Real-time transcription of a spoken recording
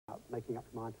making up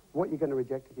your mind what you're going to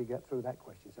reject if you get through that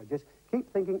question. So just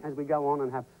keep thinking as we go on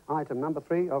and have item number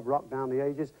 3 of Rock Down the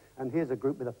Ages. And here's a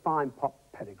group with a fine pop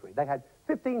pedigree. They had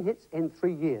 15 hits in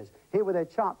 3 years. Here with their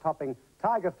chart-topping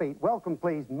Tiger Feet. Welcome,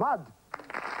 please, Mud.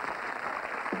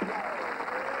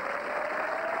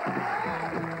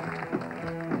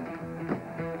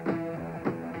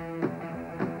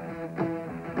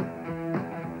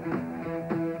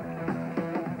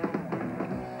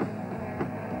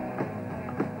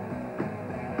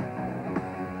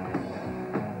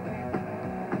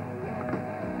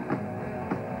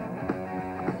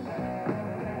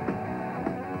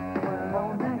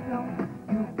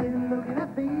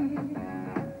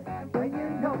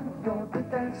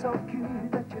 So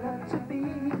cute that you love to be.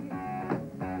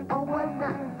 Oh, well,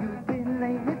 now you've been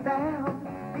laying it down.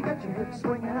 You got your hips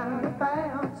swinging out of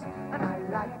bounds, and I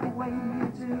like the way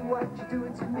you do what you're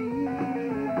doing to me.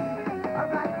 All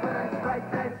right, well, that's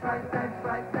right, that's right, that's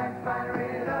right, that's right. I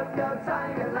really love your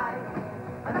tiger life.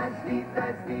 And that's neat,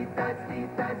 that's neat, that's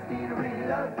neat, that's neat. I really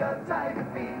love your tiger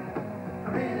feet. I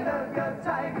really love your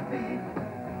tiger feet.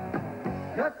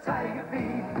 Your tiger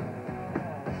feet.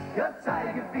 Your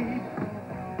tiger feet.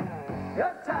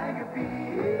 Your tiger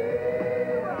feet.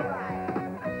 All right.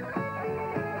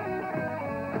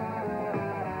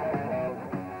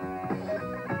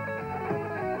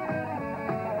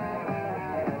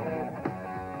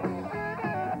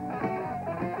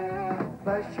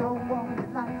 First you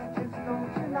wanted life, just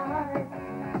don't you lie.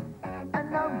 And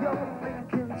now you're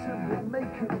thinking to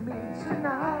making me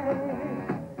tonight.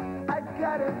 I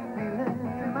got a feeling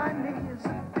in my knees, a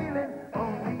feeling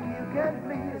only you can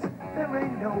please. There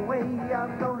ain't no way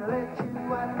I'm gonna let you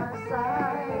out of my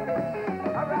sight.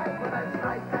 All right, well, that's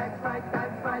right, that's right,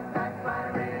 that's right, that's right. I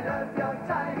really love your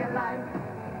tiger life.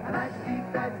 And that's deep,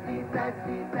 that's deep, that's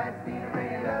deep, that's deep. I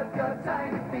really love your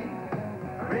tiger feet.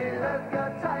 I really love your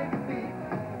tiger feet.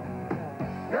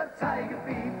 Your tiger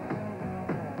feet.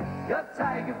 Your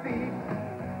tiger feet.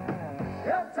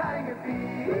 Your tiger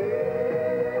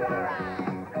feet. All right.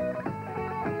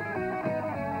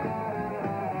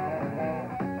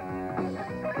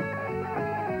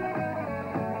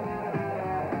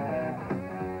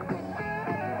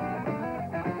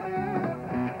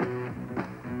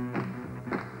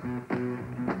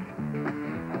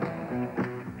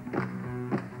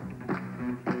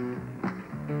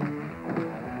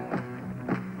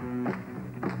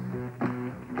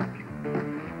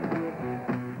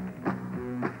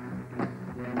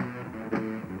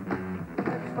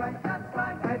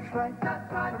 That's right,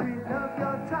 that's right, I really love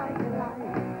your tiger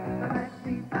life. And that's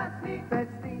neat, that's neat,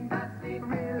 that's neat, that's neat. I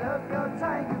really love your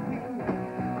tiger feet.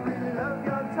 I really love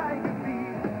your tiger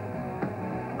feet.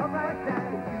 All right, now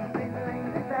you've been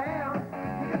laying it down.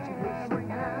 You got your hips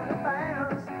swinging out of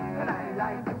bounds. And I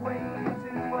like the way you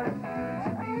do what you do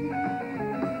to me.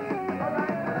 All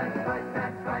right, well, that's right,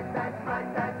 that's right, that's right,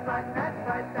 that's right, that's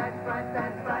right, that's right,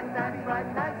 that's right, that's right,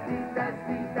 that's neat, that's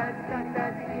neat, that's neat,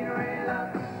 that's neat. I really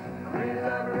love. Really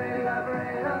love, really love,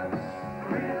 really love,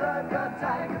 really love your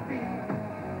tiger feet.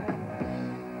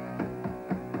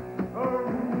 Oh,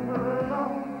 really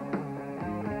love,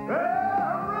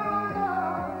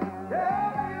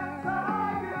 yeah, your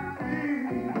tiger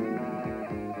feet.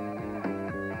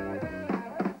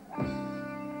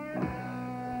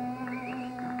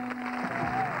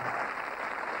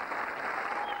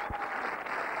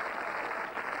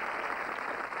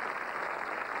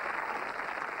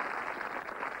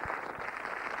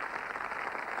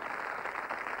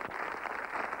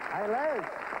 Hey, Les,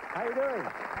 how you doing?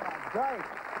 Great.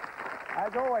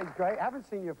 As always, great. Haven't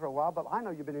seen you for a while, but I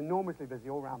know you've been enormously busy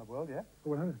all around the world, yeah?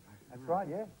 100. That's right,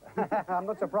 yeah. I'm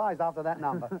not surprised after that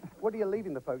number. What are you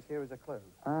leaving the folks here as a clue?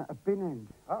 A bin end.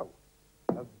 Oh,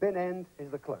 a bin end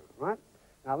is the clue, right?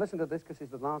 Now listen to this, because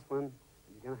it's the last one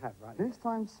you're going to have, right? This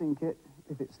time sink it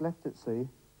if it's left at sea.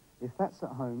 If that's at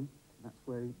home, that's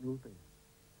where you'll be.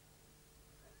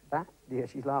 That, yeah,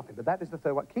 she's laughing, but that is the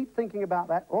third one. Keep thinking about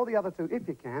that, or the other two, if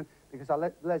you can, because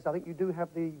Les, I think you do have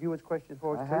the viewer's question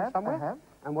for us too, somewhere. I have.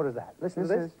 And what is that? Listen to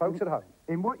this, folks at home.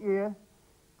 In what year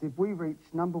did we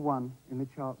reach #1 in the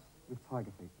charts with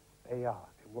Tiger Feet? There you are.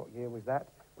 In what year was that?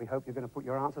 We hope you're going to put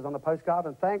your answers on the postcard,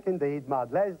 and thank indeed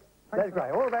Mud. Les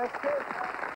Gray, all the best. Cheers.